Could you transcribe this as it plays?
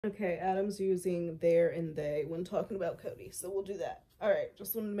Okay, Adam's using their and they when talking about Cody, so we'll do that. All right,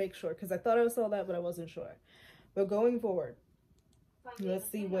 just wanted to make sure because I thought I saw that, but I wasn't sure. But going forward, let's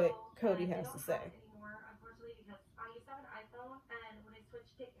see what Cody has to say. Anymore, unfortunately, because I used to have an iPhone, and when I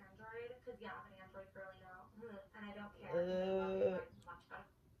switched to Android, because yeah, I'm an Android girly now, and I don't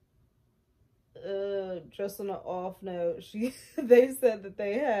care. Just on an off note, they said that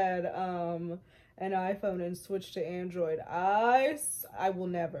they had an iPhone and switched to Android. I will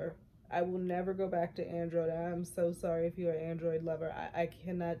never go back to Android. I'm so sorry if you're an Android lover. I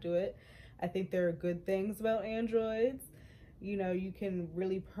cannot do it. I think there are good things about Androids. You know, you can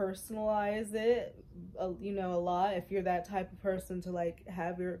really personalize it, you know, a lot. If you're that type of person to like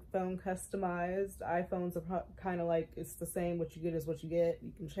have your phone customized, iPhones are kind of like, it's the same. What you get is what you get.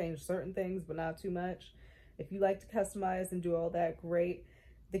 You can change certain things, but not too much. If you like to customize and do all that, great.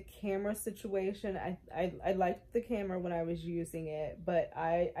 The camera situation, I liked the camera when I was using it, but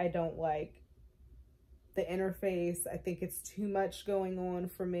I don't like the interface. I think it's too much going on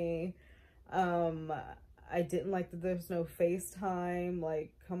for me. I didn't like that there's no FaceTime.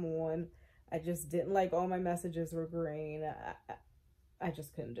 Like, come on. I just didn't like all my messages were green. I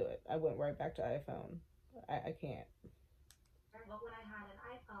just couldn't do it. I went right back to iPhone. I can't. Well, when I had an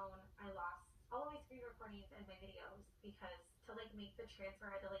iPhone, I lost all of my screen recordings and my videos because to like make the transfer,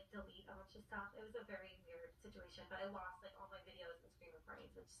 I had to like delete a bunch of stuff. It was a very weird situation, but I lost like all my videos and screen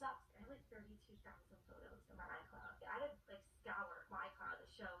recordings, which sucks. I have like 32,000 photos in my iCloud. I had to like scour my iCloud to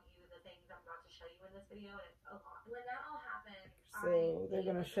show you the things I'm about to show you in this video, and it's a lot. When that all happened, so they're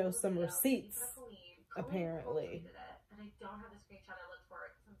gonna show some receipts, apparently. And I don't have the screenshot. I looked for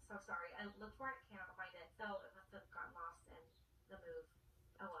it because I'm so sorry. I looked for it, cannot find it. So it must have gotten lost in the move.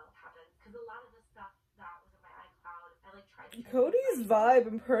 Oh well, it happened. Because a lot of the stuff that was in my iCloud, I like tried to. Cody's vibe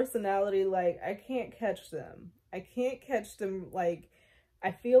and personality, like, I can't catch them. I can't catch them. Like,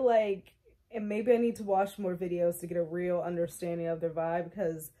 I feel like, and maybe I need to watch more videos to get a real understanding of their vibe,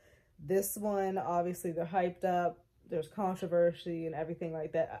 because this one, obviously, they're hyped up. There's controversy and everything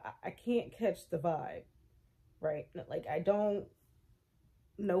like that. I can't catch the vibe, right? Like, I don't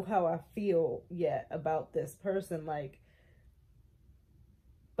know how I feel yet about this person, like,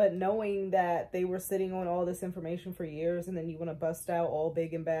 but knowing that they were sitting on all this information for years and then you want to bust out all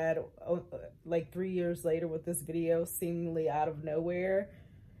big and bad like 3 years later with this video seemingly out of nowhere,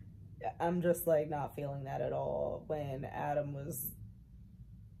 I'm just like not feeling that at all when Adam was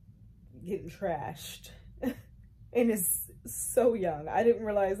getting trashed and is so young. I didn't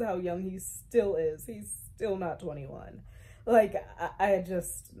realize how young he still is. He's still not 21. Like, I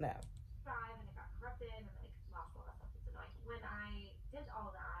just, no. And it got corrupted and like lost all that stuff. It's annoying. When I did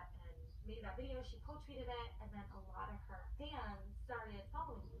all that and made that video, she quote tweeted it, and then a lot of her fans started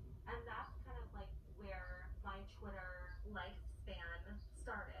following me. And that's kind of like where my Twitter lifespan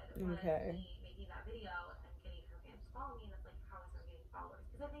started. Okay. Me making that video and getting her fans to follow me, and it's like, how is her getting followers?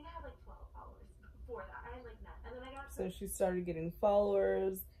 Because I think I had like 12 followers before that. I had like none. And then I got so she started getting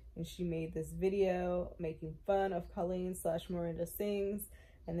followers. And she made this video making fun of Colleen / Miranda Sings.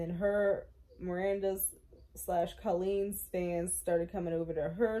 And then her, Miranda's / Colleen's fans started coming over to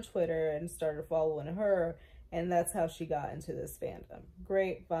her Twitter and started following her. And that's how she got into this fandom.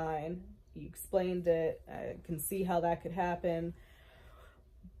 Great, fine. You explained it. I can see how that could happen.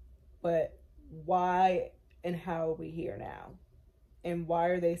 But why and how are we here now? And why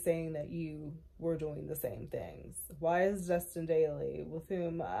are they saying that you were doing the same things? Why is Dustin Daly, with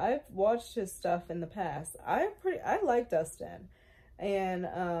whom I've watched his stuff in the past, I like Dustin.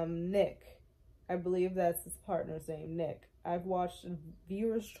 And Nick, I believe that's his partner's name, Nick. I've watched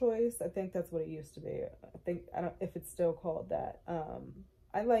Viewer's Choice. I think that's what it used to be. I don't if it's still called that.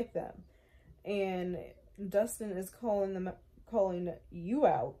 I like them. And Dustin is calling you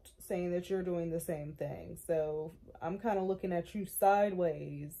out, saying that you're doing the same thing. So I'm kind of looking at you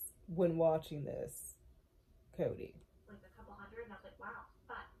sideways when watching this, Cody. Like a couple hundred, and I was like, wow,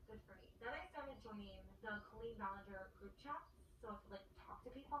 fun, good for me. Then I started joining the Colleen Ballinger group chat, so I could like talk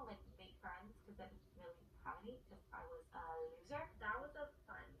to people, like make friends, because I didn't really have any, because I was a loser. That was a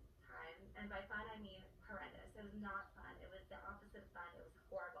fun time, and by fun I mean horrendous. It was not fun. It was the opposite of fun. It was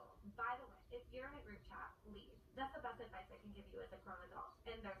horrible. By the way, if you're in a group chat, leave. That's the best advice I can give you as a grown adult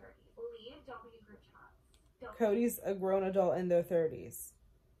in their 30s. Leave, don't be in group chats. Cody's a grown adult in their 30s.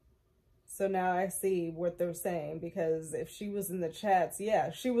 So now I see what they're saying, because if she was in the chats,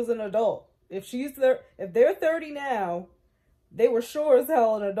 yeah, she was an adult. If they're 30 now, they were sure as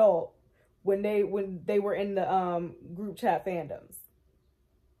hell an adult when they were in the group chat fandoms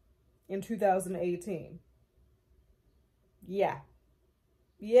in 2018. Yeah.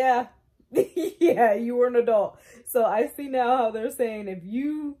 Yeah, you were an adult. So I see now how they're saying if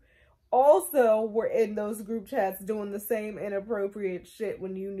you also were in those group chats doing the same inappropriate shit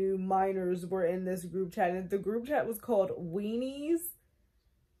when you knew minors were in this group chat, and the group chat was called Weenies.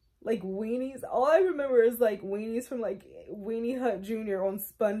 Like Weenies. All I remember is like Weenies from like Weenie Hut Jr. on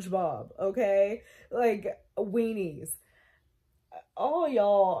SpongeBob, okay? Like Weenies. All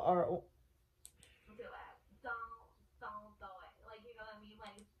y'all are... Do it. Don't do it. Like, you know what I mean?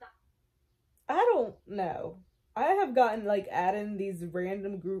 Like, stop. I don't know. I have gotten like added in these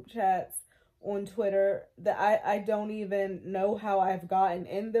random group chats on Twitter that I don't even know how I've gotten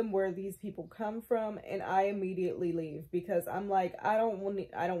in them, where these people come from, and I immediately leave because I'm like, I don't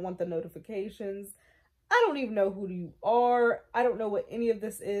want the notifications. I don't even know who you are. I don't know what any of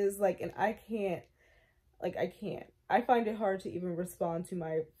this is, like, and I can't. I find it hard to even respond to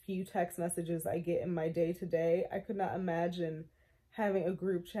my few text messages I get in my day-to-day. I could not imagine having a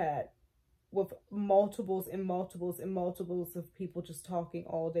group chat with multiples and multiples and multiples of people just talking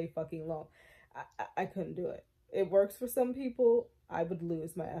all day fucking long. I couldn't do it. It works for some people. I would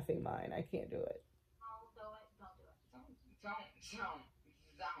lose my effing mind. I can't do it.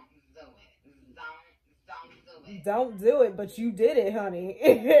 Don't do it, but you did it, honey.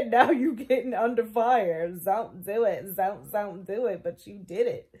 Now you getting under fire. Don't do it. Don't do it, but you did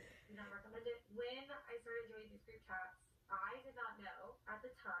it. Not recommended. When I started doing these group chats, I did not know at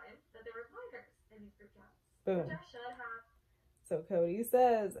the time that there were minors in these group chats. Boom. Which I should have. So Cody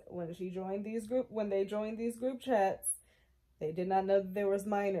says when they joined these group chats, they did not know that there was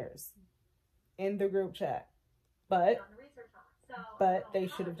minors in the group chat. But they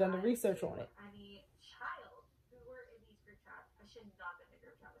should have done the research on it. Any child who were in these group chats, I should not have been in a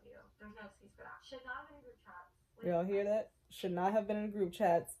group chat with you. There's no excuse for that. Should not have been in group chats. Y'all hear that? Should not have been in group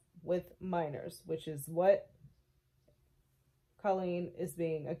chats with minors, which is what Colleen is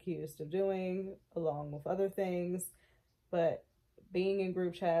being accused of doing, along with other things. But being in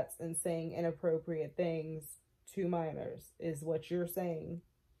group chats and saying inappropriate things to minors is what you're saying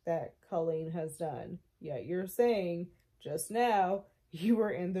that Colleen has done. Yet you're saying just now you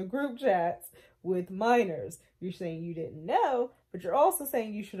were in the group chats with minors. You're saying you didn't know, but you're also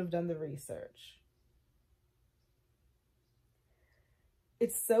saying you should have done the research.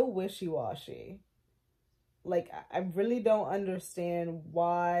 It's so wishy-washy. Like, I really don't understand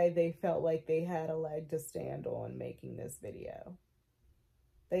why they felt like they had a leg to stand on making this video.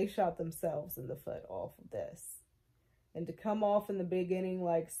 They shot themselves in the foot off of this. And to come off in the beginning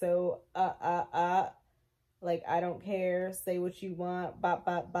like, so, like, I don't care, say what you want,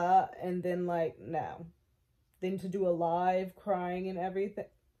 and then, like, no. Then to do a live crying and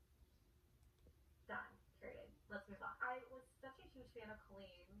everything. Done. Period. Let's move on. I was such a huge fan of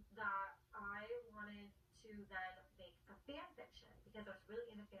Colleen that I wanted to then make a fan fiction because I was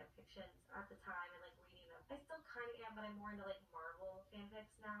really into fan fictions at the time and like reading them. I still kind of am, but I'm more into like Marvel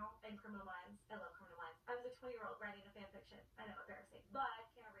fanfics now and Criminal Minds. I love Criminal Minds. I was a 20-year-old writing a fan fiction. I know, embarrassing, but I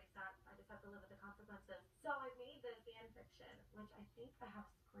can't erase that. I just have to live with the consequences. So I made this fan fiction, which I think I have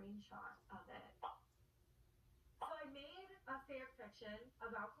a screenshot of it. So I made a fan fiction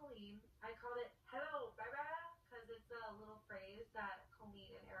about Colleen. I called it "Hello, baby," because it's a little phrase that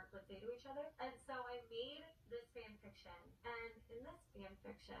Colleen and Eric would say to each other. And so I made this fan fiction. And in this fan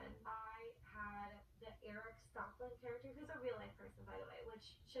fiction, I had the Eric Stockland character, who's a real life person, by the way,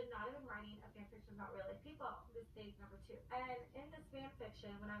 which should not have been writing a fan fiction about real life people. Mistake number 2. And in this fan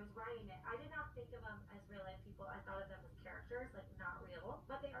fiction, when I was writing it, I did not think of them as real life people. I thought of them as characters, like not real,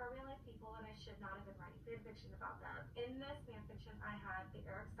 but they are real life people, and I should not have been writing fan fiction about them. In this fan fiction, I had the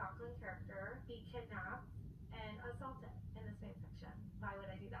Eric Stockland character be kidnapped and assaulted in this fan fiction. Why would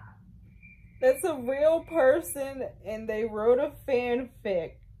I do that? That's a real person, and they wrote a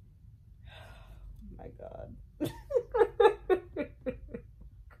fanfic. Oh my God.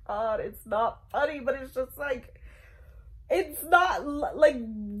 God, it's not funny, but it's just like, it's not like,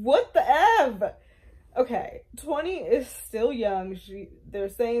 what the F? Okay, 20 is still young. They're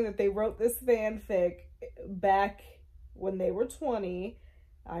saying that they wrote this fanfic back when they were 20.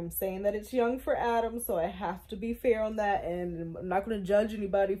 I'm saying that it's young for Adam, so I have to be fair on that, and I'm not going to judge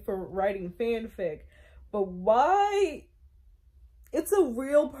anybody for writing fanfic. But why? It's a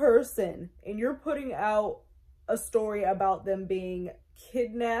real person, and you're putting out a story about them being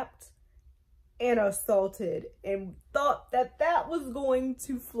kidnapped and assaulted, and thought that that was going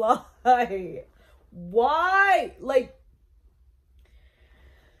to fly. Why? Like,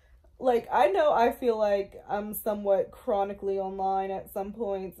 I know I feel like I'm somewhat chronically online at some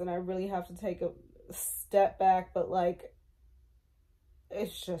points, and I really have to take a step back, but, like,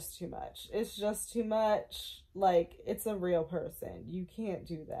 it's just too much. It's just too much. Like, it's a real person. You can't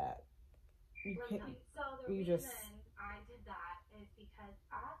do that. Let me tell you. So the reason I did that is because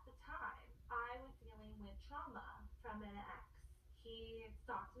at the time I was dealing with trauma from an ex. He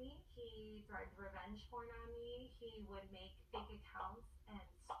stalked me. He threatened revenge porn on me. He would make fake accounts and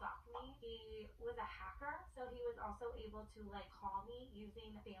stalk me. He was a hacker, so he was also able to like call me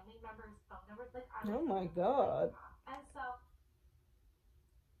using family members' phone numbers. Like, oh my God. And so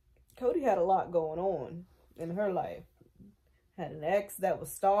Cody had a lot going on in her life. Had an ex that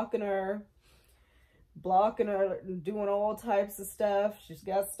was stalking her, blocking her, doing all types of stuff. She's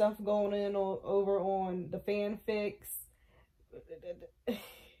got stuff going in over on the fanfics.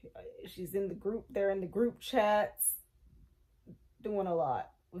 She's in the group. They're in the group chats, doing a lot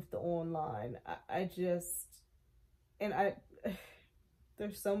with the online.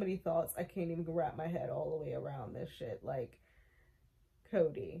 There's so many thoughts. I can't even wrap my head all the way around this shit. Like,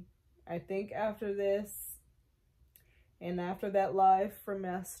 Cody, I think after this and after that live from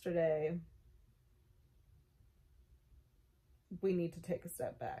yesterday, we need to take a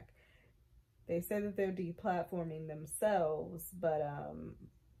step back. They say that they're deplatforming themselves, but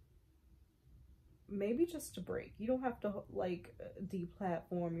maybe just a break. You don't have to like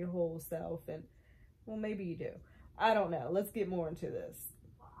deplatform your whole self, and well, maybe you do. I don't know. Let's get more into this.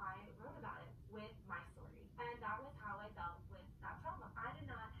 Well, I wrote about it with my story, and that was how I dealt with that trauma. I did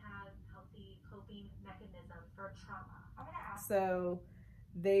not have healthy coping mechanism for trauma. I'm gonna ask. So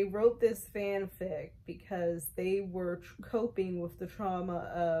they wrote this fanfic because they were coping with the trauma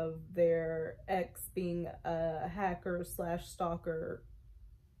of their ex being a hacker / stalker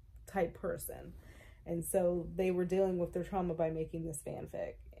type person. And so they were dealing with their trauma by making this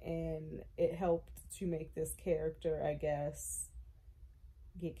fanfic. And it helped to make this character, I guess,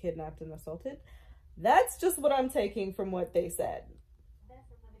 get kidnapped and assaulted. That's just what I'm taking from what they said. This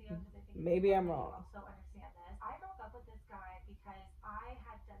is the video because I think maybe I'm wrong. Also understand this. I broke up with this guy because I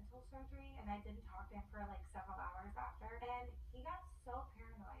had dental surgery and I didn't talk to him for like several hours after. And he got so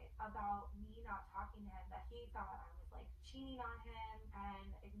paranoid about me not talking to him that he thought I was like cheating on him and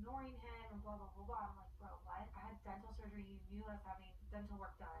ignoring him and blah, blah, blah, blah. I'm like, bro, what? I had dental surgery. You knew I was having dental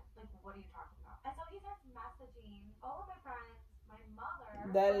work done. Like, what are you talking about? And so he starts messaging all of my friends, my mother.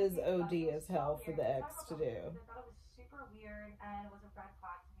 That is OD as hell for the ex to do. I thought it was super weird and it was a red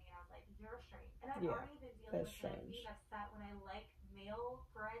flag to me. And I was like, you're strange. And I've already been dealing with him being upset when I like male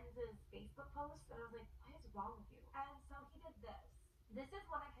friends' Facebook posts. And I was like, what is wrong with you? And so he did this. This is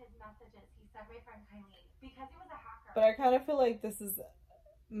one of his messages. He sent my friend Colleen because he was a hacker. But I kind of feel like this is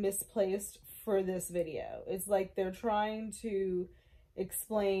misplaced for this video. It's like they're trying to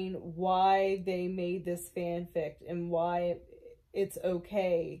explain why they made this fanfic and why it's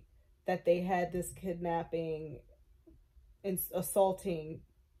okay that they had this kidnapping and assaulting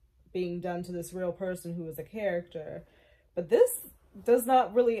being done to this real person who was a character. But this does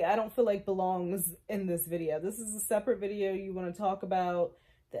not really, I don't feel like belongs in this video. This is a separate video. You want to talk about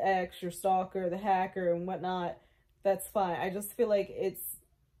the ex, your stalker, the hacker and whatnot, that's fine. I just feel like it's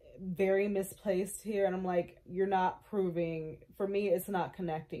very misplaced here, and I'm like, you're not proving, for me it's not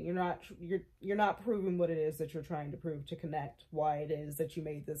connecting. You're not proving what it is that you're trying to prove to connect why it is that you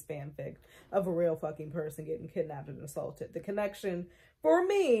made this fanfic of a real fucking person getting kidnapped and assaulted. The connection for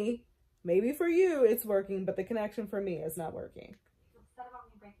me, maybe for you it's working, but the connection for me is not working. Upset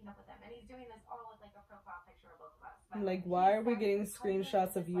about me breaking up with him, and he's doing this all with like a profile picture of both of us. I'm like, why are we getting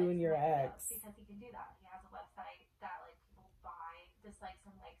screenshots of you and your ex? Because he can do that. He has a website that like people buy dislikes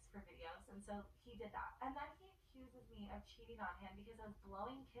and likes for videos, and so he did that. And then he accuses me of cheating on him because I was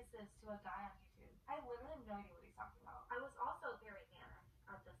blowing kisses to a guy on YouTube. I literally have no idea what he's talking about. I was also very manic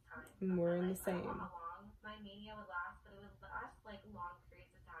at this time. We're in the I don't same. know how long my mania would last, but it would last like long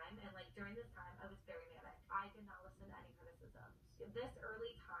periods of time. And like during this time, I was very manic. I did not listen to any criticism. This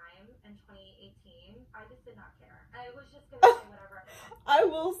early time in 2018, I just did not care. I was just gonna say whatever. I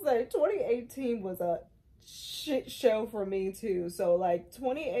will say 2018 was a shit show for me too. So like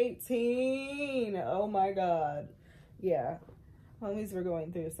 2018, oh my god, yeah, homies were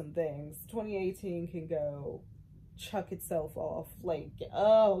going through some things. 2018 can go chuck itself off. Like,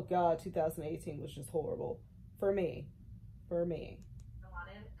 oh god, 2018 was just horrible for me. I wanted,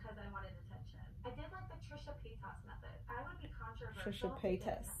 because I wanted attention. I did like the Trisha Paytas method. I would be controversial. Trisha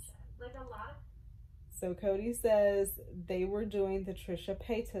Paytas. Like a lot of. So Cody says they were doing the Trisha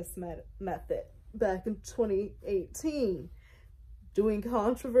Paytas method back in 2018, doing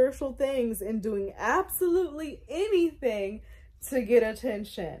controversial things and doing absolutely anything to get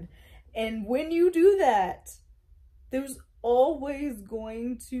attention. And when you do that, there's always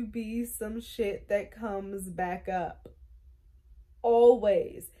going to be some shit that comes back up.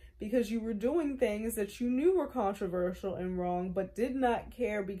 Always. because you were doing things that you knew were controversial and wrong, but did not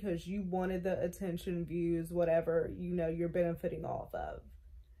care because you wanted the attention, views, whatever, you know, you're benefiting off of.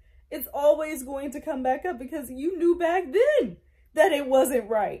 It's always going to come back up because you knew back then that it wasn't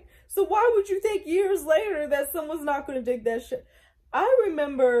right. So why would you think years later that someone's not going to dig that shit? I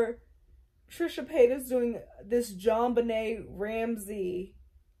remember Trisha Paytas doing this John Benet Ramsey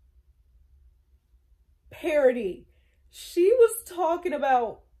parody. She was talking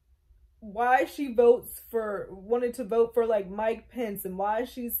about why she wanted to vote for like Mike Pence and why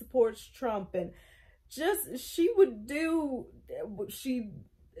she supports Trump, and just she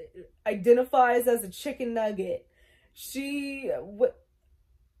identifies as a chicken nugget.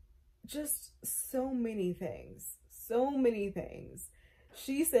 Just so many things.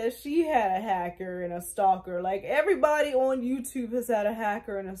 She says she had a hacker and a stalker. Like, everybody on YouTube has had a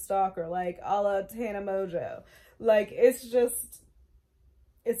hacker and a stalker, like a la Tana Mojo. Like, it's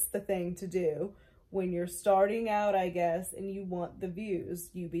the thing to do when you're starting out, I guess, and you want the views.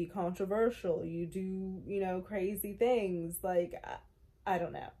 You be controversial. You do, you know, crazy things. Like, I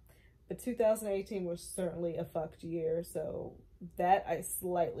don't know. But 2018 was certainly a fucked year, so that I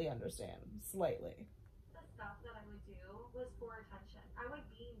slightly understand. Slightly. The stuff that I would do was for attention. I would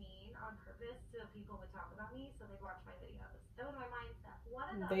be mean on purpose so people would talk about me, so they'd watch my videos. That was my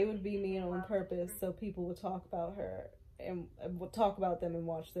mindset. They would be mean on purpose so people would talk about her and would talk about them and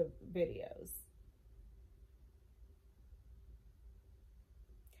watch the videos.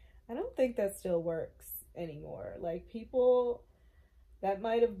 I don't think that still works anymore. Like, people, that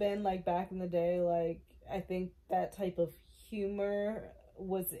might have been like back in the day, like, I think that type of humor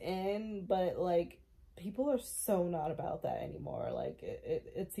was in, but like, people are so not about that anymore. Like,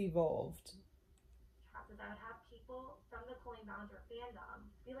 it's evolved. I would have people from the Colleen Ballinger fandom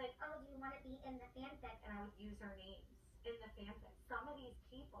be like, oh, do you want to be in the fanfic? And I would use their names in the fanfic. Some of these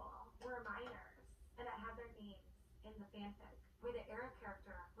people were minors, and I had their names in the fanfic where the Eric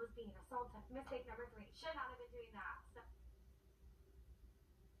character was being assaulted. Mistake number 3. Should not have been doing that. So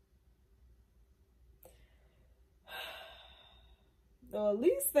well, at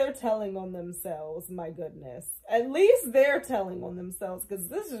least they're telling on themselves, my goodness. At least they're telling on themselves, because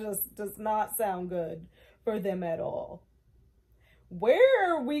this just does not sound good for them at all.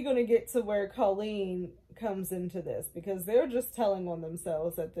 Where are we going to get to where Colleen comes into this? Because they're just telling on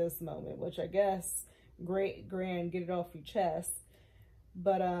themselves at this moment, which I guess, great, grand, get it off your chest.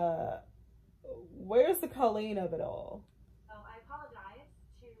 But, where's the Colleen of it all? Oh, I apologize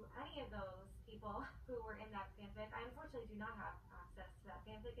to any of those people who were in that fanfic. I unfortunately do not have access to that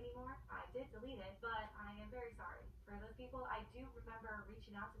fanfic anymore. I did delete it, but I am very sorry for those people. I do remember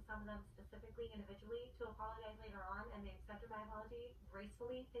reaching out to some of them specifically individually to apologize later on, and they accepted my apology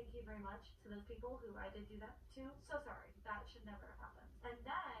gracefully. Thank you very much to those people who I did do that to. So sorry. That should never have happened. And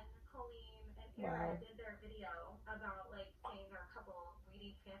then Colleen and Era did their video about, like, saying they're a couple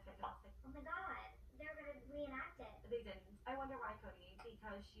reading fanfic, and I was like, oh my god, they're gonna reenact it. They didn't. I wonder why, Cody,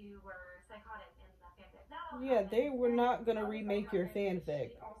 because you were psychotic in the fanfic. Yeah, they were not gonna remake your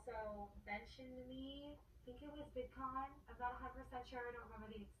fanfic. She also mentioned me, I think it was VidCon. I'm not 100% sure, I don't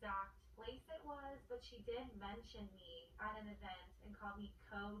remember the exact place it was, but she did mention me at an event and called me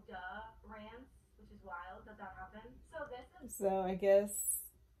Kodeerants, which is wild that happened. So I guess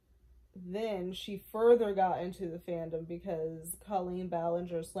then she further got into the fandom because Colleen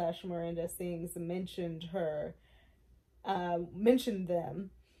Ballinger / Miranda Sings mentioned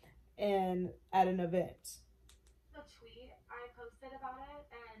them and at an event. The tweet I posted about it,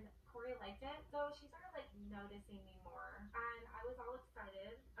 and Corey liked it, so she started like noticing me more, and I was all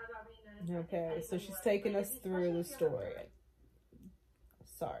excited about being noticed. Okay, so she's taking us through the story.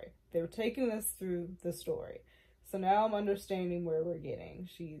 Sorry, they were taking us through the story. So now I'm understanding where we're getting.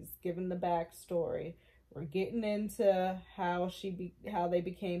 She's given the backstory. We're getting into how they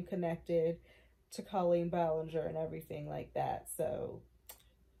became connected to Colleen Ballinger and everything like that. So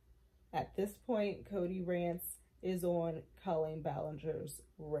at this point, Kodeerants is on Colleen Ballinger's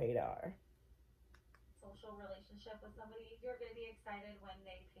radar. Social relationship with somebody, you're going to be excited when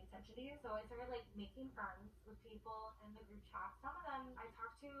they pay attention to you. So I started like making friends with people in the group chat. Some of them I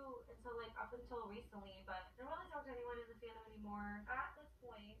talked to up until recently, but I don't really talk to anyone in the fandom anymore. At this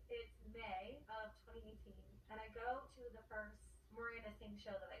point, it's May of 2018, and I go to the first Miranda Sings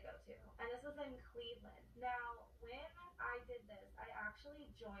show that I go to, and this was in Cleveland. Now, when I did this, I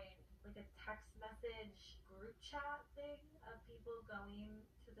actually joined like a text message group chat thing of people going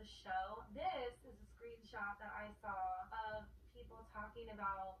to the show. This is a screenshot that I saw of people talking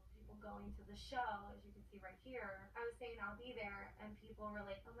about people people going to the show, as you can see right here. I was saying I'll be there, and people were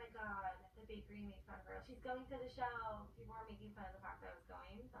like, oh my god, the bakery made fun of her. She's going to the show. People were making fun of the fact that I was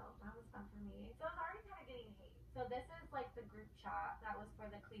going, so that was fun for me. So I was already kind of getting hate. So this is like the group chat that was for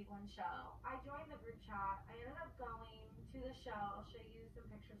the Cleveland show. I joined the group chat. I ended up going to the show. I'll show you some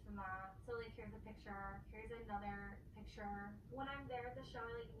pictures from that. So like here's a picture. Here's another picture. When I'm there at the show,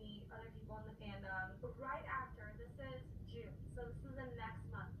 I like meet other people in the fandom. Right after, this is June. So this is the next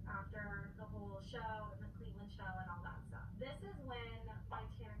month after the whole show and the Cleveland show and all that stuff. This is when my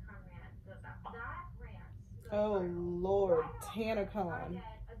TanaCon rant goes out. That rant goes Oh viral. Lord, Right TanaCon. after, I get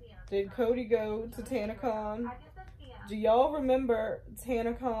a DM. Did Cody go to TanaCon? I get this DM. Do y'all remember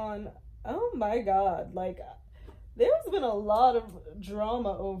TanaCon? Oh my god, like there's been a lot of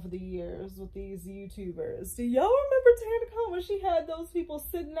drama over the years with these YouTubers. Do y'all remember TanaCon when she had those people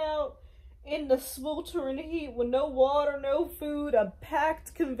sitting out in the sweltering heat with no water, no food, a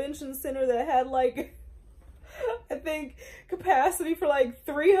packed convention center that had like, I think, capacity for like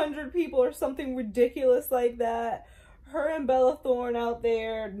 300 people or something ridiculous like that. Her and Bella Thorne out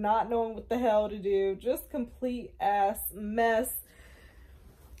there not knowing what the hell to do. Just complete ass mess.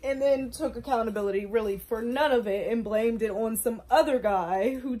 And then took accountability really for none of it and blamed it on some other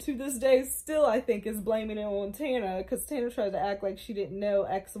guy who to this day still I think is blaming it on Tana, because Tana tried to act like she didn't know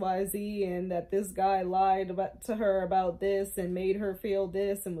XYZ and that this guy lied to her about this and made her feel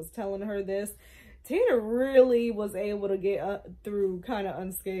this and was telling her this. Tana really was able to get through kind of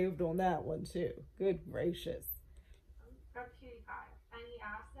unscathed on that one too. Good gracious. From PewDiePie, and he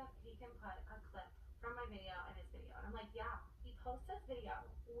asked if he can put a clip from my video in his video, and I'm like, yeah. He posts this video.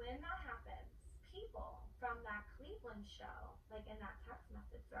 When that happens, people from that Cleveland show, like in that text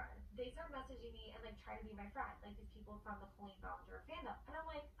message thread, they start messaging me and like try to be my friend, like these people from the Colleen Ballinger fandom, and I'm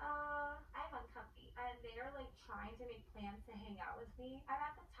like, I'm uncomfy, and they are like trying to make plans to hang out with me, and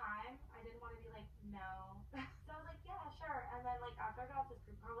at the time, I didn't want to be like, no, so I was like, yeah, sure, and then like after I got off this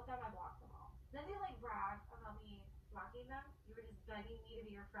group call with them, I blocked them all. Then they like brag about me blocking them. You were just begging me to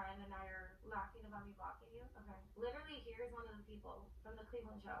be your friend and now you're laughing about me blocking you? Okay. Literally, here's one of the people from the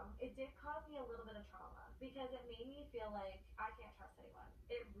Cleveland show. It did cause me a little bit of trauma because it made me feel like I can't trust anyone.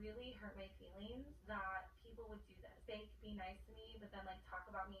 It really hurt my feelings that people would do this. Fake be nice to me, but then like talk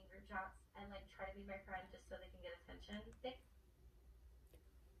about me in group chats and like try to be my friend just so they can get attention.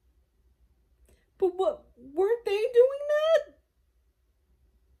 But what, weren't they doing that?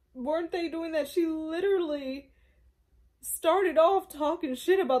 Weren't they doing that? She literally started off talking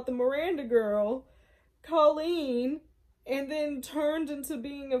shit about the Miranda girl, Colleen, and then turned into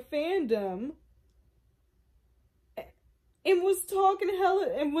being a fandom and was talking hella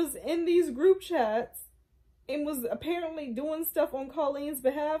and was in these group chats and was apparently doing stuff on Colleen's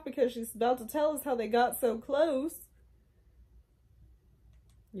behalf because she's about to tell us how they got so close.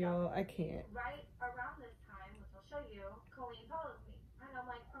 Y'all, I can't. Right around this time, which I'll show you, Colleen follows me. And I'm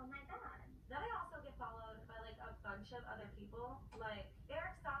like, oh my god. Then I also get followed by like a bunch of other people, like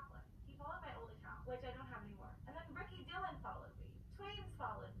Eric Stockland. He followed my old account, which I don't have anymore. And then Ricky Dillon followed me. Twains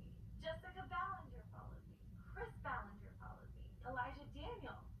followed me. Jessica Ballinger followed me. Chris Ballinger followed me. Elijah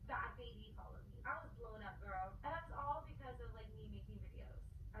Daniel, Bad Baby followed me. I was blown up, girl. And that's all because of like me making videos.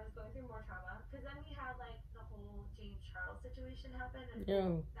 I was going through more trauma. Because then we had like the whole James Charles situation happen. And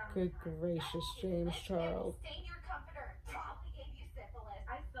oh, good gracious, James Charles. Stain your comforter. Probably gave you syphilis.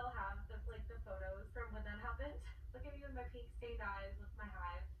 I still have the photos from when that happened. Look at me with my pink stained eyes with my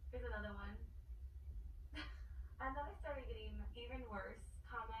hive. Here's another one. And then I started getting even worse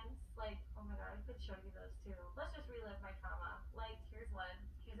comments. Like, oh my god, I could show you those too. Let's just relive my trauma. Like, here's one.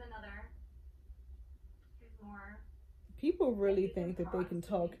 Here's another. Here's more. People really think that they can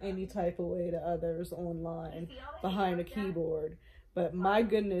talk any type of way to others online behind a keyboard. But my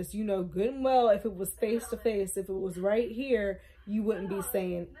goodness, you know good and well if it was face to face, if it was right here, you wouldn't be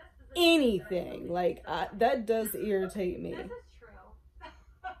saying anything. Like, that does irritate me. This is true.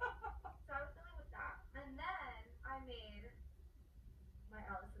 So I was dealing with that. And then I made my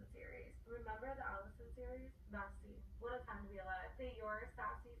Allison series. Remember the Allison series? Bestie. What a time to be alive. The Your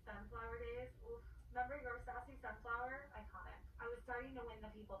Sassy Sunflower days. Oof. Remember Your Sassy Sunflower? Iconic. I was starting to win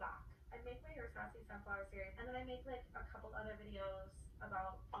the people back. I make my Your Sassy Sunflower series, and then I make like a couple other videos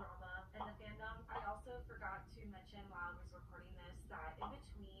about drama and the fandom. I also forgot to mention while I was recording this that in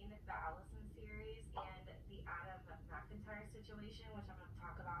between the Allison series and the Adam McIntyre situation, which I'm going to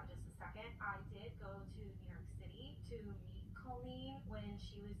talk about in just a second, I did go to New York City to meet Colleen when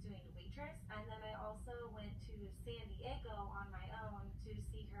she was doing Waitress, and then I also went to San Diego on my own to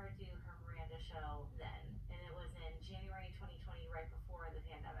see her do her Miranda show then, and it was in January 2020, right before the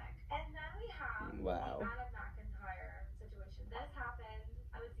pandemic. And then we have the Adam McIntyre situation. This happened.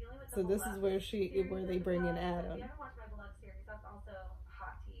 I was dealing with So this is where they bring in Adam. If you haven't watched my Beloved series, that's also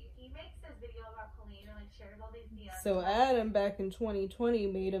hot tea. He makes this video about Colleen and like shares all these DMs. So Adam back in 2020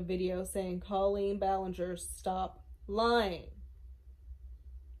 made a video saying, Colleen Ballinger, stop lying.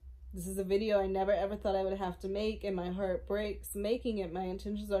 This is a video I never ever thought I would have to make, and my heart breaks making it. My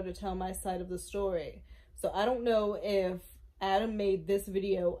intentions are to tell my side of the story. So I don't know if Adam made this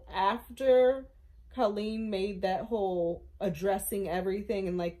video after Colleen made that whole addressing everything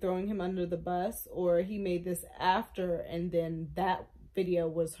and like throwing him under the bus, or he made this after and then that video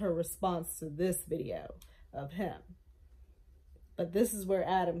was her response to this video of him. But this is where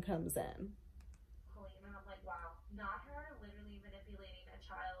Adam comes in. Colleen, and I'm like, wow, not her literally manipulating a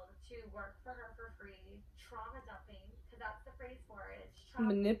child to work for her for free, trauma dumping, because that's the phrase for it. It's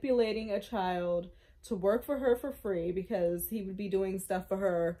manipulating a child to work for her for free because he would be doing stuff for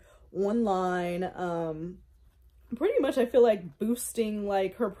her online, pretty much I feel like boosting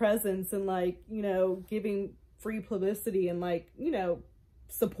like her presence and like, you know, giving free publicity and like, you know,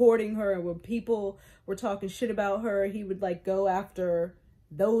 supporting her. And when people were talking shit about her, he would like go after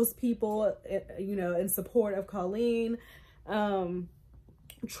those people, you know, in support of Colleen.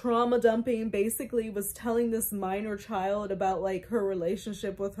 Trauma dumping, basically was telling this minor child about like her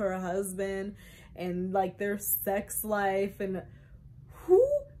relationship with her husband and like their sex life. And who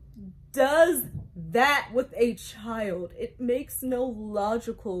does that with a child? It makes no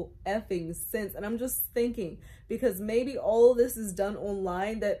logical effing sense. And I'm just thinking, because maybe all of this is done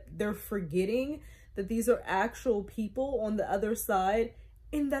online, that they're forgetting that these are actual people on the other side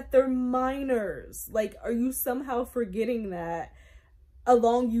and that they're minors. Like, are you somehow forgetting that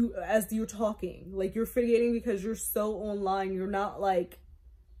as you're talking? Like, you're forgetting because you're so online. You're not like,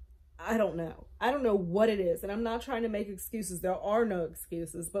 I don't know what it is. And I'm not trying to make excuses. There are no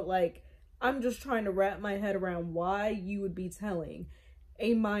excuses, but like, I'm just trying to wrap my head around why you would be telling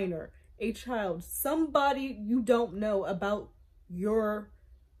a minor, a child, somebody you don't know about your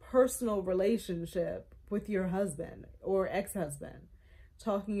personal relationship with your husband or ex-husband,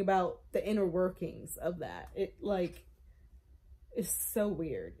 talking about the inner workings of that. It like, it's so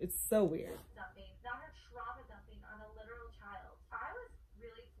weird. It's so weird. Not her trauma dumping on a literal child. I was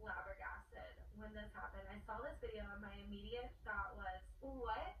really flabbergasted when this happened. I saw this video and my immediate thought was,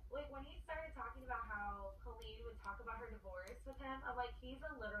 what? Like, when he started talking about how Colleen would talk about her divorce with him, I'm like, he's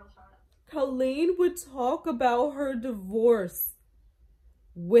a literal child. Colleen would talk about her divorce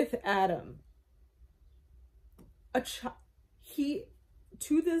with Adam. To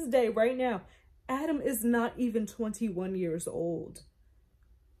this day, right now, Adam is not even 21 years old.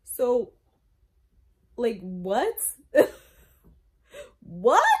 So, like, what?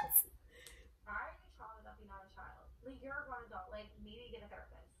 What? Why are you trauma dumping on a child? Like, you're a grown adult. Like, maybe get a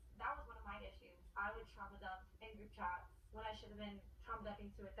therapist. That was one of my issues. I would trauma dump in group chats when I should have been trauma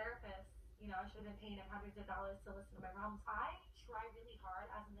dumping to a therapist. You know, I should have been paying him hundreds of dollars to listen to my problems. I try really hard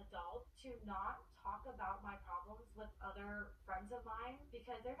as an adult to not talk about my problems with other friends of mine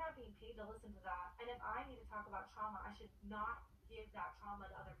because they're not being paid to listen to that. And if I need to talk about trauma, I should not give that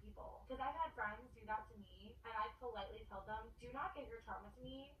trauma to other people. Because I've had friends do that to me, and I politely tell them, do not give your trauma to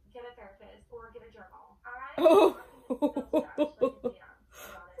me, get a therapist, or get a journal.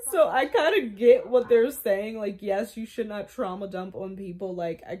 So I kind of get what they're saying. Like, yes, you should not trauma dump on people.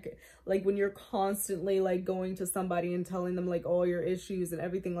 Like, like when you're constantly like going to somebody and telling them like all your issues and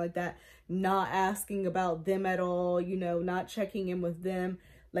everything like that, not asking about them at all, you know, not checking in with them.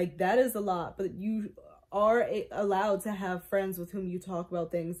 Like, that is a lot. But you are allowed to have friends with whom you talk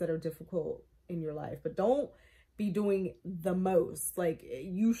about things that are difficult in your life. But don't be doing the most. Like,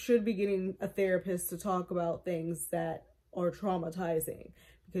 you should be getting a therapist to talk about things that are traumatizing,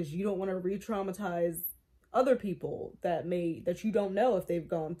 because you don't want to re-traumatize other people that you don't know if they've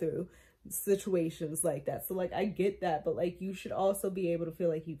gone through situations like that. So like, I get that, but like, you should also be able to feel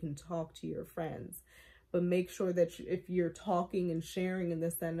like you can talk to your friends, but make sure that if you're talking and sharing and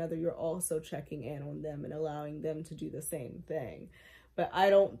this, that, and another, you're also checking in on them and allowing them to do the same thing. But I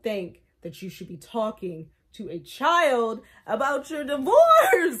don't think that you should be talking to a child about your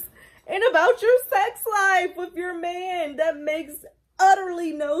divorce and about your sex life with your man. That makes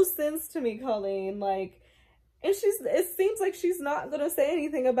utterly no sense to me, Colleen. Like, and it seems like she's not gonna say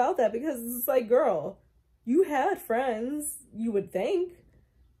anything about that, because it's like, girl, you had friends, you would think,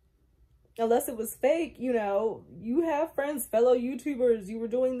 unless it was fake, you know, you have friends, fellow YouTubers, you were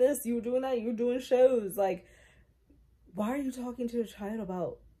doing this, you were doing that, you were doing shows. Like, why are you talking to a child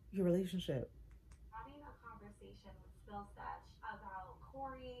about your relationship? Having a conversation with Phil Setch about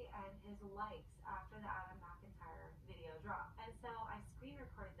Corey and his likes after the Adam McIntyre video dropped. And so I screen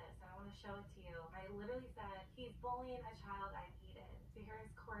recorded this and I want to show it to you. I literally said, he's bullying a child I've eaten. So So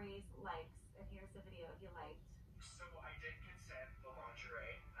here's Corey's likes, and here's the video he liked. So I did consent the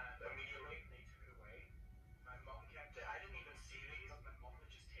lingerie, and immediately they took it away. My mom kept it. I didn't even see these. My mom had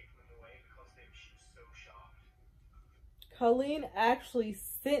just taken them away because she was so shocked. Colleen actually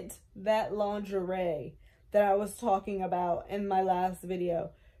sent that lingerie that I was talking about in my last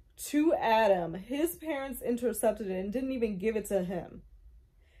video to Adam. His parents intercepted it and didn't even give it to him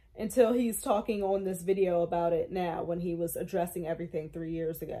until he's talking on this video about it now, when he was addressing everything 3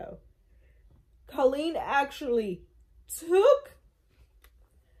 years ago. Colleen actually took...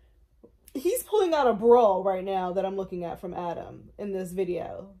 He's pulling out a bra right now that I'm looking at from Adam in this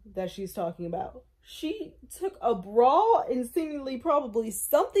video that she's talking about. She took a bra and seemingly probably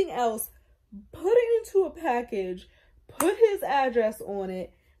something else, put it into a package, put his address on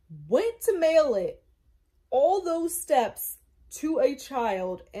it, went to mail it, all those steps to a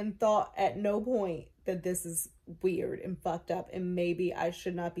child, and thought at no point that this is weird and fucked up and maybe I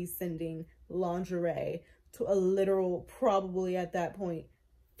should not be sending lingerie to a literal, probably at that point,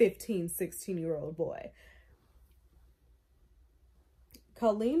 15, 16-year-old boy.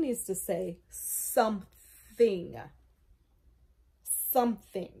 Colleen needs to say something.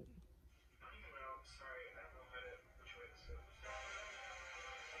 Something.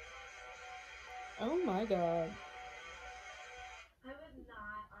 Oh my God. I was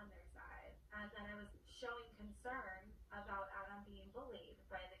not on their side, and then I was showing concern about Adam being bullied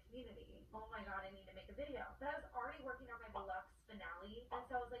by the community. Oh my God, I need to make a video. But I was already working on my deluxe finale, and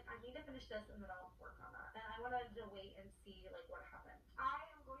so I was like, I need to finish this and then I'll work on that. And I wanted to wait and see like what happened. I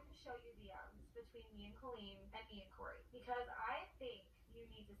am going to show you DMs between me and Colleen and me and Corey, because I think you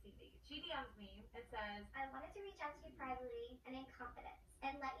need to see these. She DMs me and says, I wanted to reach out to you privately and in confidence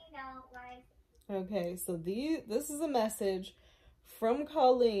and let you know why I'm... Okay, so this is a message from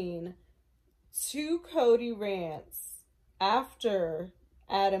Colleen to Kodeerants after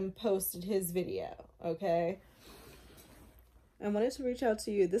Adam posted his video, okay? I wanted to reach out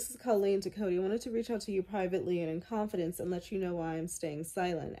to you. This is Colleen to Cody. I wanted to reach out to you privately and in confidence and let you know why I'm staying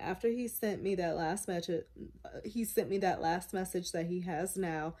silent. After he sent me that last message, that he has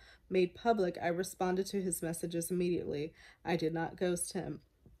now made public, I responded to his messages immediately. I did not ghost him.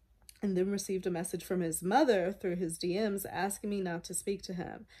 And then received a message from his mother through his DMs asking me not to speak to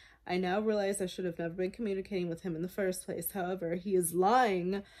him. I now realize I should have never been communicating with him in the first place. However, he is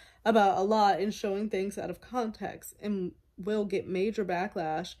lying about a lot and showing things out of context and will get major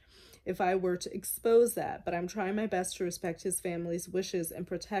backlash if I were to expose that. But I'm trying my best to respect his family's wishes and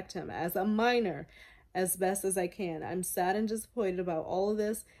protect him as a minor as best as I can. I'm sad and disappointed about all of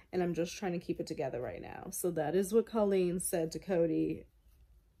this, and I'm just trying to keep it together right now. So that is what Colleen said to Cody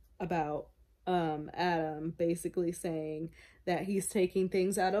about Adam, basically saying that he's taking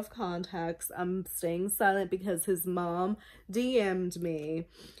things out of context. I'm staying silent because his mom DM'd me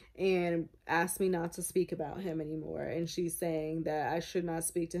and asked me not to speak about him anymore, and she's saying that I should not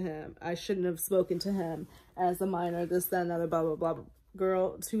speak to him. I shouldn't have spoken to him as a minor, this, that, and other, blah, blah, blah.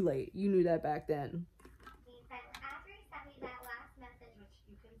 Girl, too late. You knew that back then. After he sent me that last message, which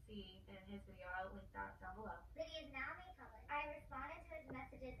you can see in his video, I'll link that down below. Lydia is now made public. I responded to his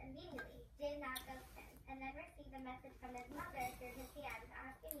messages immediately, did not ghost him, and then received a message from his mother through his DMs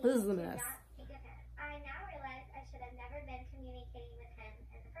asking me This is a to mess. not speak of him. I now realize I should have never been communicating with him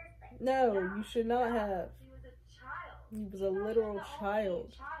in the first place. No, you should not have. He was a child. He was a literal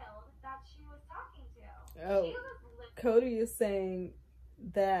child. Child that she was talking to. Oh, Cody is saying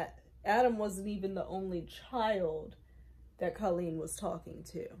that Adam wasn't even the only child that Colleen was talking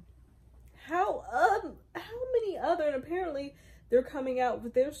to. How many other, and apparently they're coming out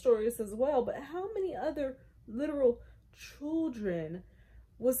with their stories as well, but how many other literal children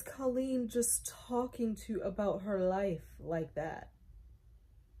was Colleen just talking to about her life like that?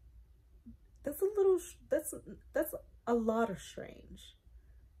 That's a lot of strange.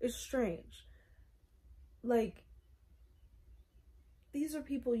 It's strange. Like, these are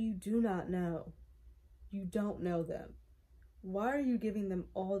people you do not know. You don't know them. Why are you giving them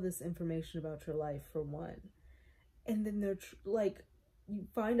all this information about your life, for one? And then they're like, you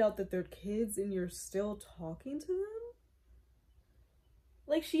find out that they're kids and you're still talking to them?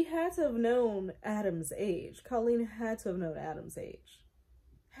 Like, she had to have known Adam's age. Colleen had to have known Adam's age.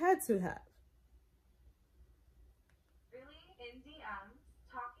 Had to have. Really? In DMs,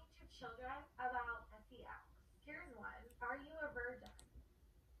 talking to children about sex. Here's one. Are you a virgin?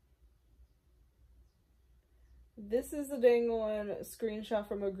 This is a dang on screenshot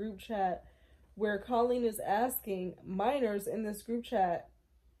from a group chat where Colleen is asking minors in this group chat,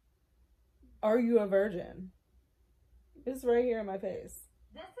 are you a virgin? It's right here in my face.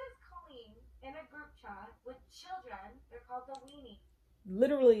 This is Colleen in a group chat with children. They're called the weenies.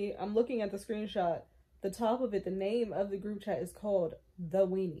 literally, I'm looking at the screenshot. The top of it, the name of the group chat is called The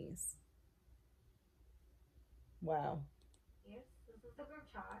Weenies. Wow. Yes, this is the group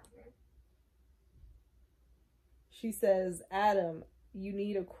chat. Yes. She says, Adam, you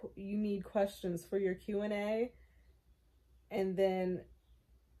need questions for your Q&A, and then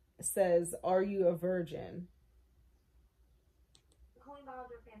says, are you a virgin? The Colleen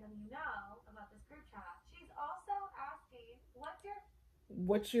Ballinger fandom, you know about this group chat. She's also asking,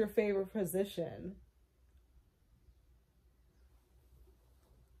 what's your favorite position?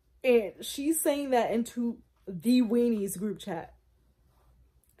 And she's saying that into the Weenies group chat.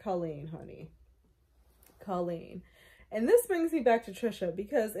 Colleen, honey. Colleen. And this brings me back to Trisha,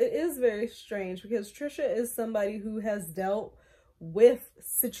 because it is very strange, because Trisha is somebody who has dealt with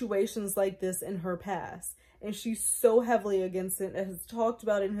situations like this in her past. And she's so heavily against it and has talked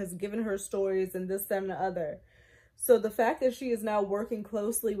about it and has given her stories and this, that, and the other. So the fact that she is now working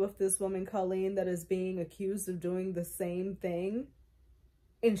closely with this woman, Colleen, that is being accused of doing the same thing,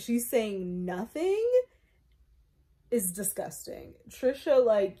 and she's saying nothing, is disgusting. Trisha,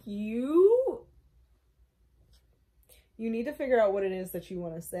 like, you need to figure out what it is that you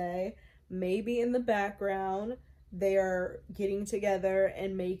want to say. Maybe in the background, they are getting together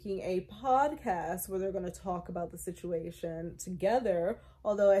and making a podcast where they're going to talk about the situation together.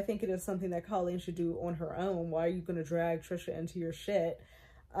 Although I think it is something that Colleen should do on her own. Why are you going to drag Trisha into your shit?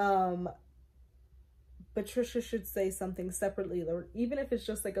 But Trisha should say something separately, or even if it's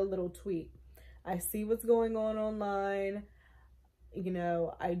just like a little tweet. I see what's going on online. You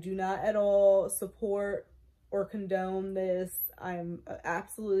know, I do not at all support or condone this. I'm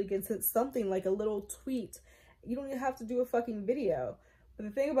absolutely against it. Something like a little tweet. You don't even have to do a fucking video. But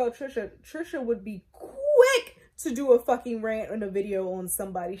the thing about Trisha would be quick to do a fucking rant and a video on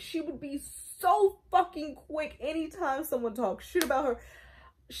somebody. She would be so fucking quick anytime someone talks shit about her.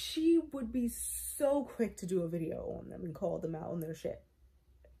 She would be so quick to do a video on them and call them out on their shit.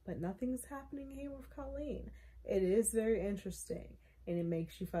 But nothing's happening here with Colleen. It is very interesting. And it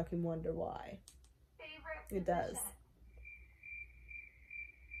makes you fucking wonder why. favorite It does. position?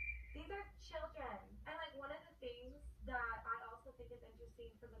 These are children. And like one of the things that I also think is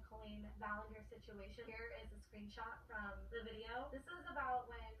interesting from the Colleen Ballinger situation, here is a screenshot from the video. This is about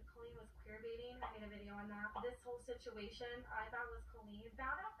when Colleen was queerbaiting. I made a video on that. This whole situation I thought was Colleen.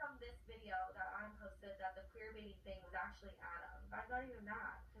 Found out from this video that I posted that the queerbaiting thing was actually Adam. I'm not even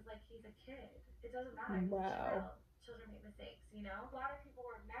mad, because like he's a kid. It doesn't matter. He's a child. Children make mistakes, you know? A lot of people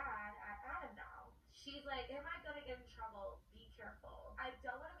were mad at Adam now. She's like, am I gonna get in trouble? Be careful. I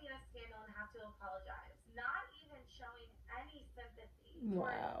don't want to be in a scandal and have to apologize. Not even showing any sympathy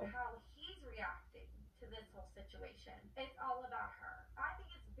for how he's reacting to this whole situation. It's all about her. I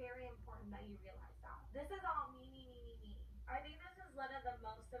think it's very important that you realize that. This is all me. I think this is one of the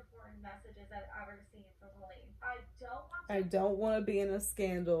most important messages I've ever seen from Colleen. I don't want to be in a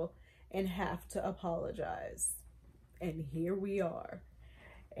scandal and have to apologize. And here we are.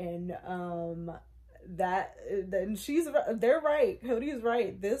 And they're right. Cody's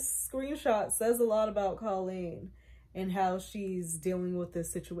right. This screenshot says a lot about Colleen and how she's dealing with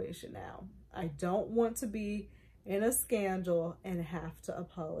this situation now. I don't want to be in a scandal and have to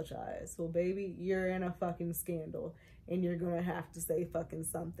apologize. Well, baby, you're in a fucking scandal and you're gonna have to say fucking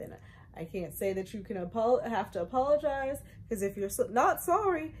something. I can't say that you can have to apologize, because if you're not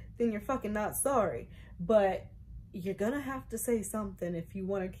sorry, then you're fucking not sorry. But you're gonna have to say something if you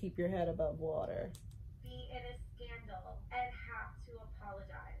want to keep your head above water. Be in a scandal and have to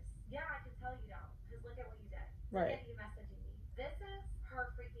apologize. Yeah, I can tell you don't, because look at what you did. Right. Look at you messaging me. This is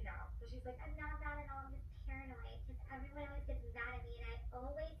her freaking out. So she's like, I'm not mad at all. I'm just paranoid, because everyone always gets mad at me, and I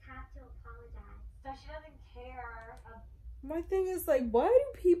always have to apologize. so she doesn't care. My thing is, like, why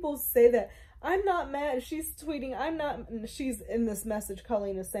do people say that? I'm not mad. She's tweeting, she's in this message,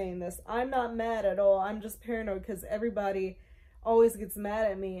 Colleen is saying this. I'm not mad at all. I'm just paranoid because everybody always gets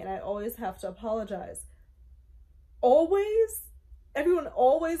mad at me and I always have to apologize. Always? Everyone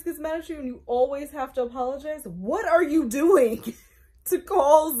always gets mad at you and you always have to apologize? What are you doing to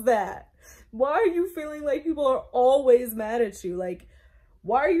cause that? Why are you feeling like people are always mad at you? Like,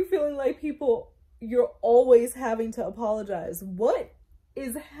 why are you feeling like you're always having to apologize? What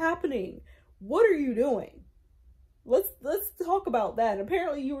is happening? What are you doing? Let's talk about that. And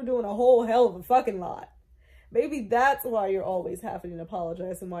apparently you were doing a whole hell of a fucking lot. Maybe that's why you're always having to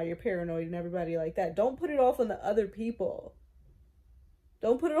apologize and why you're paranoid and everybody like that. Don't put it off on the other people.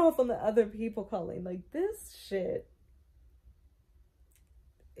 Don't put it off on the other people, Colleen. Like, this shit,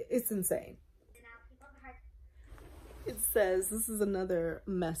 it's insane. It says, this is another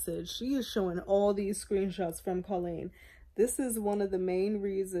message. She is showing all these screenshots from Colleen. This is one of the main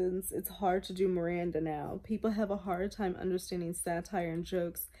reasons it's hard to do Miranda now. People have a hard time understanding satire and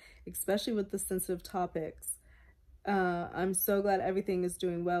jokes, especially with the sensitive topics. I'm so glad everything is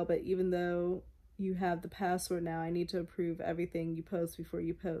doing well, but even though you have the password now, I need to approve everything you post before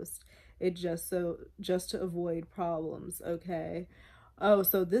you post it, just to avoid problems. Okay. Oh,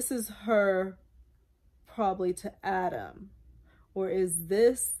 so this is her probably to Adam, or is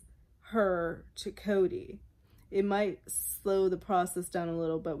this her to Cody? It might slow the process down a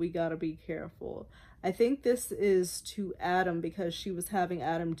little, but we gotta be careful. I think this is to Adam because she was having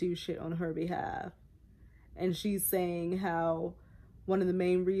Adam do shit on her behalf. And she's saying how one of the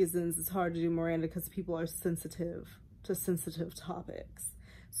main reasons it's hard to do Miranda because people are sensitive to sensitive topics.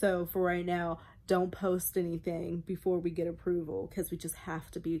 So for right now, don't post anything before we get approval, because we just have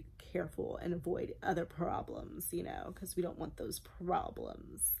to be careful and avoid other problems, you know, because we don't want those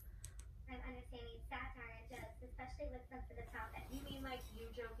problems. I'm understanding satire and jokes, especially with sensitive topics. You mean like you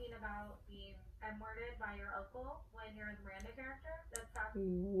joking about being M-worded by your uncle when you're the Miranda character? That's not...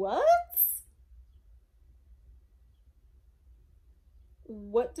 What?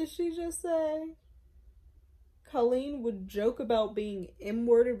 What did she just say? Colleen would joke about being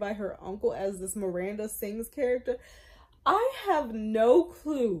M-worded by her uncle as this Miranda Sings character. I have no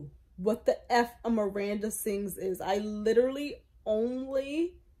clue what the F a Miranda Sings is. I literally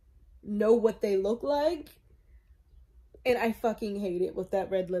only know what they look like. And I fucking hate it with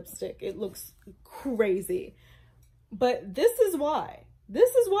that red lipstick. It looks crazy. But this is why. This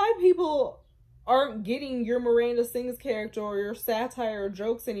is why people aren't getting your Miranda Sings character or your satire or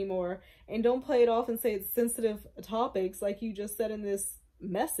jokes anymore, and don't play it off and say it's sensitive topics like you just said in this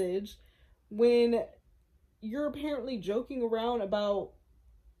message when you're apparently joking around about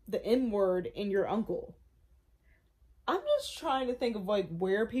the N-word and your uncle. I'm just trying to think of like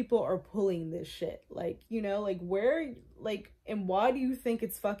where people are pulling this shit. Like, you know, like where, like, and why do you think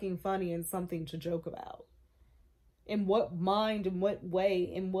it's fucking funny and something to joke about? In what mind, in what way,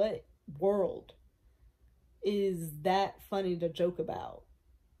 in what world is that funny to joke about?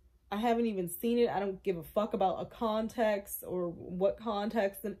 I haven't even seen it. I don't give a fuck about a context or what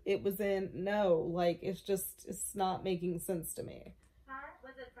context it was in. No, like, it's not making sense to me.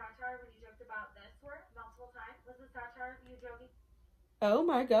 Was it satire when you joked about this word multiple times? Was it satire you joking? Oh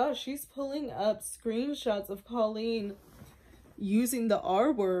my gosh, she's pulling up screenshots of Colleen using the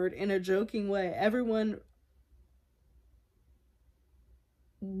R word in a joking way. Everyone...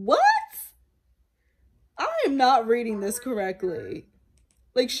 What? I am not reading this correctly.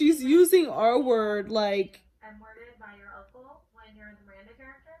 Like, she's using R word like... M-worded by your uncle when you're the Miranda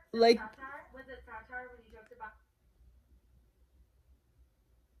character? Like... Satire? Was it satire when you joked about...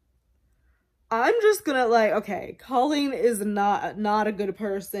 I'm just gonna, like, okay, Colleen is not a good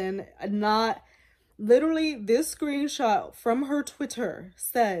person. Literally, this screenshot from her Twitter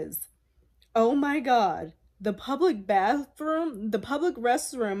says, oh my god, the public restroom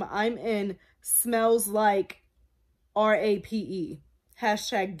I'm in smells like RAPE.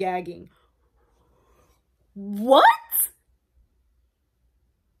 Hashtag gagging. What?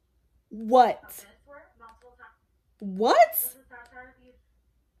 What? What?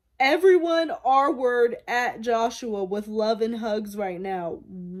 Everyone R word at Joshua with love and hugs right now.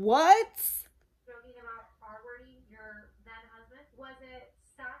 What? Joking about R-wording your then husband? Was it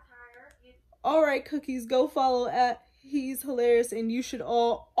satire? Alright, Cookies, go follow at He's Hilarious and you should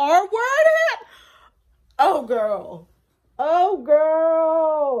all R word it? Oh, girl. Oh,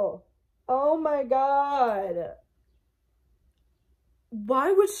 girl. Oh, my God.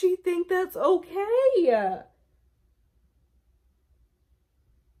 Why would she think that's okay?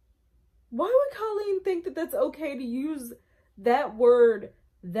 Why would Colleen think that that's okay to use that word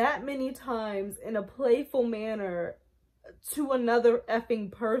that many times in a playful manner to another effing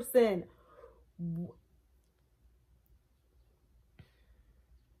person?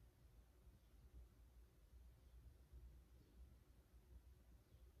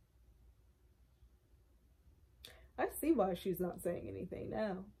 I see why she's not saying anything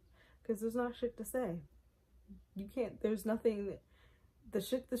now. Because there's not shit to say. You can't, there's nothing... The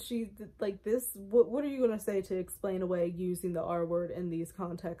shit that she, like this, what are you going to say to explain away using the R word in these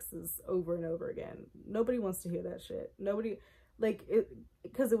contexts over and over again? Nobody wants to hear that shit. Nobody, like, it,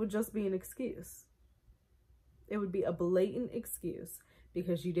 because it would just be an excuse. It would be a blatant excuse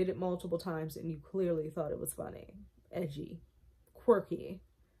because you did it multiple times and you clearly thought it was funny, edgy, quirky.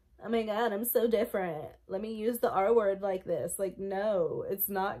 Oh my god, I'm so different. Let me use the R word like this. Like, no, it's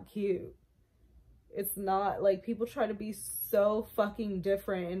not cute. It's not, like, people try to be so fucking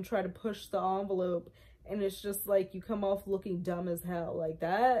different and try to push the envelope, and it's just like you come off looking dumb as hell. Like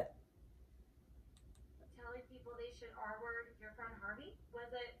that. Telling people they should R-word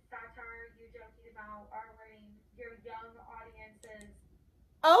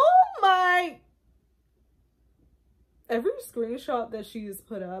Every screenshot that she has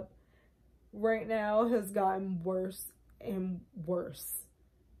put up right now has gotten worse and worse.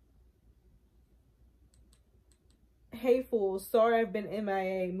 Hey fools, sorry I've been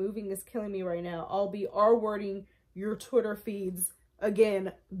MIA. Moving is killing me right now. I'll be R-wording your Twitter feeds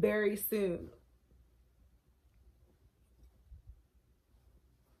again very soon.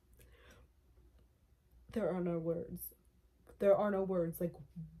 There are no words. There are no words. Like,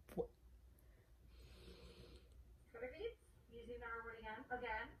 what? Twitter feeds? Using the R word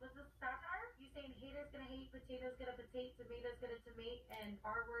again. Was this satire? You saying haters gonna hate, potatoes gonna potate, tomatoes gonna tomate, and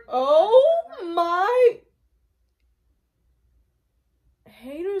R word? Oh my!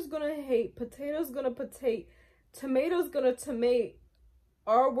 Haters gonna hate, potatoes gonna potate, tomatoes gonna tomate,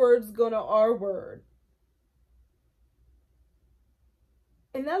 R word's gonna R word.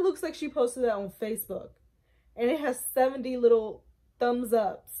 And that looks like she posted that on Facebook. And it has 70 little thumbs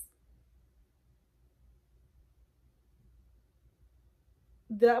ups.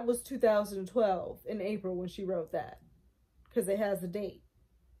 That was 2012 in April when she wrote that. Because it has a date.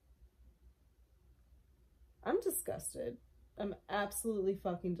 I'm disgusted. I'm absolutely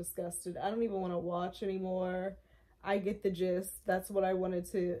fucking disgusted. I don't even want to watch anymore. I get the gist. That's what I wanted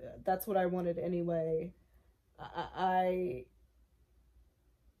anyway.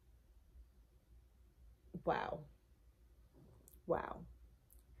 Wow.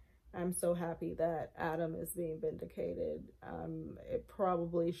 I'm so happy that Adam is being vindicated. It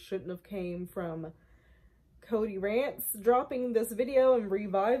probably shouldn't have came from Kodeerants dropping this video and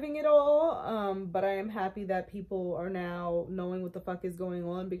reviving it all. But I am happy that people are now knowing what the fuck is going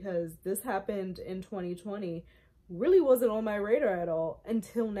on, because this happened in 2020. Really wasn't on my radar at all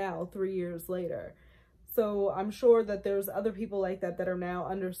until now, 3 years later. So I'm sure that there's other people like that that are now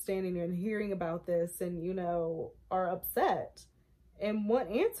understanding and hearing about this and, you know, are upset and want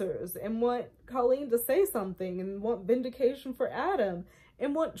answers and want Colleen to say something and want vindication for Adam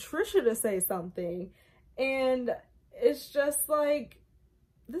and want Trisha to say something. And it's just like,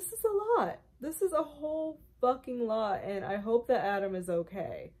 this is a lot. This is a whole fucking lot. And I hope that Adam is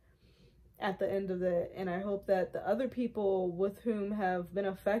okay at the end of it. And I hope that the other people with whom have been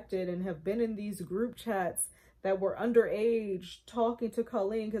affected and have been in these group chats that were underage talking to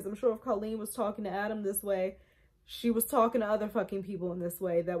Colleen, because I'm sure if Colleen was talking to Adam this way, she was talking to other fucking people in this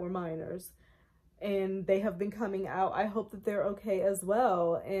way that were minors. And they have been coming out. I hope that they're okay as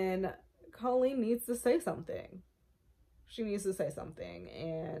well. And Colleen needs to say something. She needs to say something.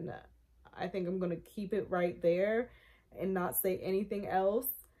 And I think I'm going to keep it right there and not say anything else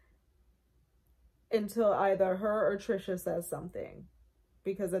until either her or Trisha says something.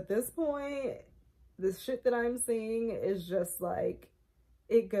 Because at this point, this shit that I'm seeing is just like,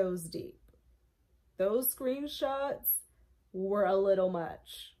 it goes deep. Those screenshots were a little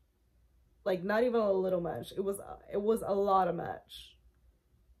much. Like, not even a little much. It was a lot of much.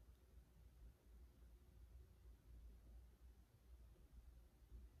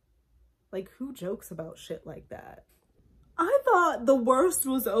 Like, who jokes about shit like that? I thought the worst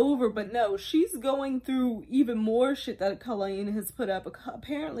was over, but no, she's going through even more shit that Colleen has put up.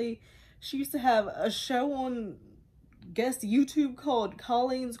 Apparently, she used to have a show on, guess, YouTube called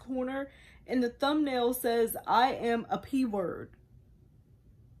Colleen's Corner, and the thumbnail says, "I am a P word."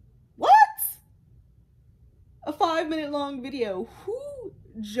 What? A 5-minute long video. Who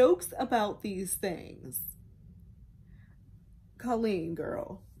jokes about these things? Colleen,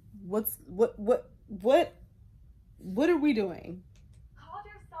 girl. What are we doing? Called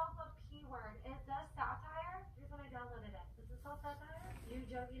yourself a P word. Is that satire? Here's when I downloaded it. Is this all satire? You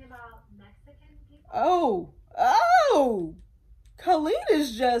joking about Mexican people? Oh! Colleen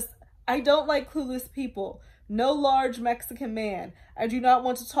is just, I don't like clueless people. No large Mexican man. I do not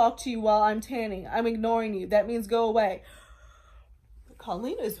want to talk to you while I'm tanning. I'm ignoring you. That means go away.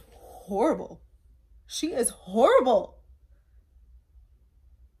 Colleen is horrible. She is horrible.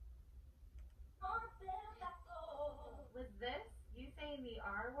 Was this you saying the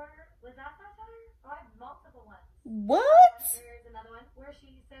R word? Was that satire? Oh, I have multiple ones. What? There's another one where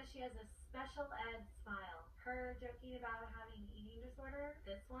she says she has a special ed smile. Her joking about having eating disorder.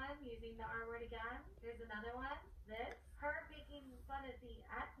 This one using the R word again. There's another one. This. Her making fun of the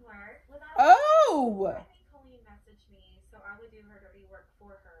N word. Oh! I think Colleen messaged me so I would do her dirty work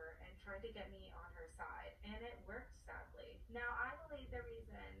for her and tried to get me on her side. And it worked, sadly. Now, I believe the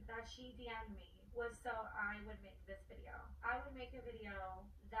reason that she DM'd me was so I would make this video. I would make a video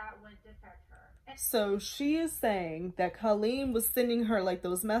that would defend her. So she is saying that Colleen was sending her like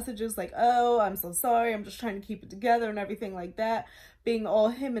those messages like, "Oh, I'm so sorry, I'm just trying to keep it together," and everything like that, being all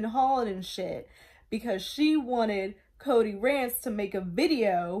him and hawing and shit, because she wanted Kodeerants to make a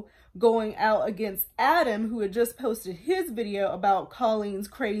video going out against Adam, who had just posted his video about Colleen's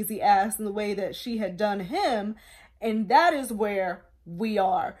crazy ass and the way that she had done him. And that is where we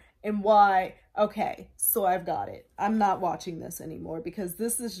are and why, okay, so I've got it. I'm not watching this anymore because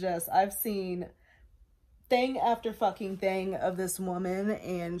this is just, I've seen thing after fucking thing of this woman,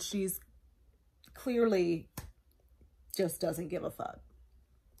 and she's clearly just doesn't give a fuck.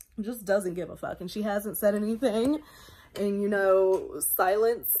 Just doesn't give a fuck. And she hasn't said anything. And, you know,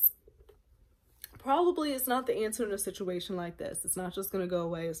 silence probably is not the answer in a situation like this. It's not just going to go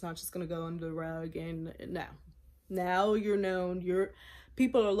away. It's not just going to go under the rug. And now you're known.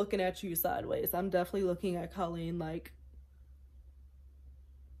 People are looking at you sideways. I'm definitely looking at Colleen like,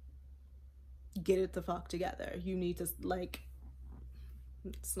 get it the fuck together. You need to, like,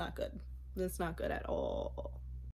 it's not good. It's not good at all.